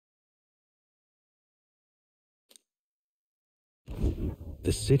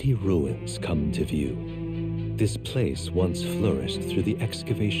The city ruins come to view. This place once flourished through the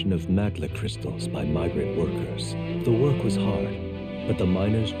excavation of magma crystals by migrant workers. The work was hard, but the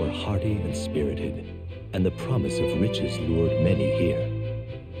miners were hardy and spirited, and the promise of riches lured many here.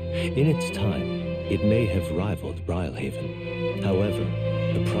 In its time, it may have rivaled Brylehaven. However,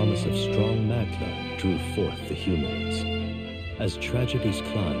 the promise of strong magma drew forth the humans. As tragedies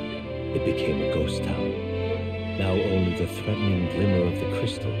climbed, it became a ghost town. Now only the threatening glimmer of the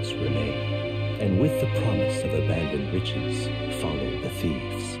crystals remained, and with the promise of abandoned riches followed the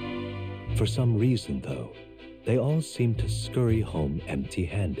thieves. For some reason, though, they all seemed to scurry home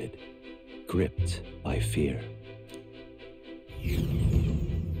empty-handed, gripped by fear.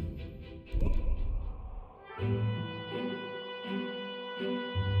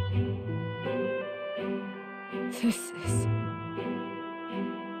 This is...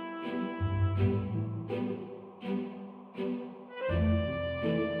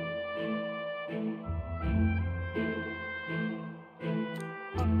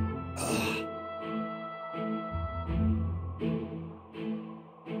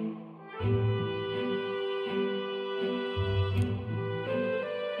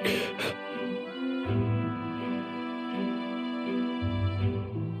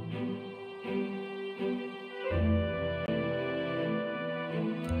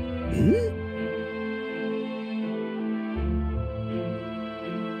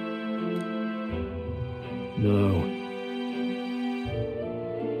 No.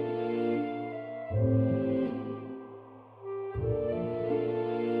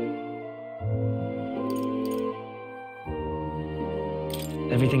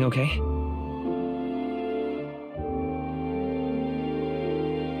 Everything okay?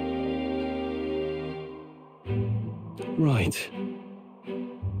 Right.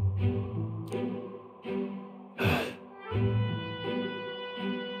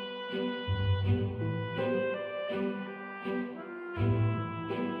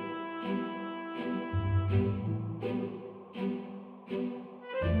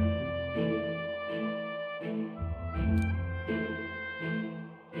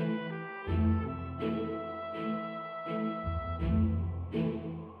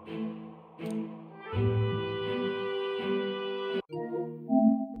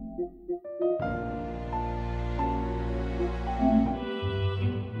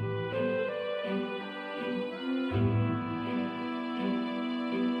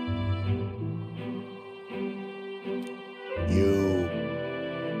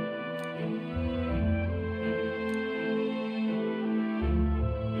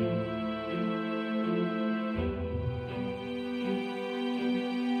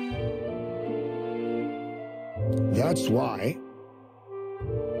 That's why.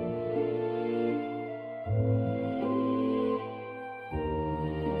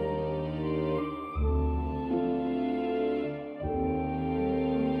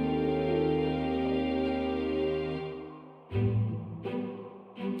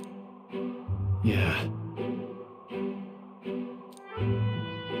 Yeah.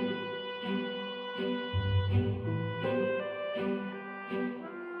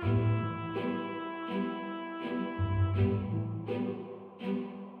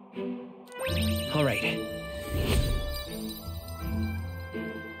 All right.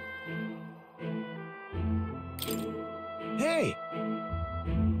 Hey!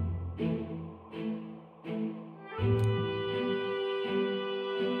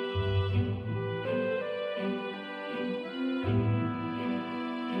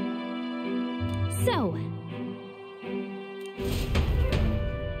 So,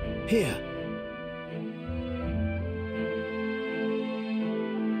 Here.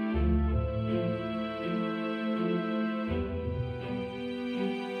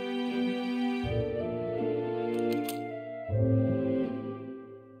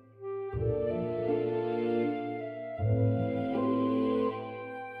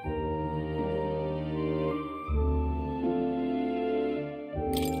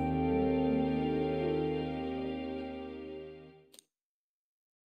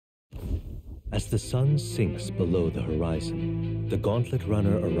 As the sun sinks below the horizon, the Gauntlet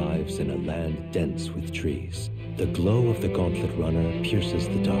Runner arrives in a land dense with trees. The glow of the Gauntlet Runner pierces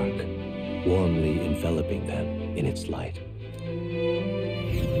the dark, warmly enveloping them in its light.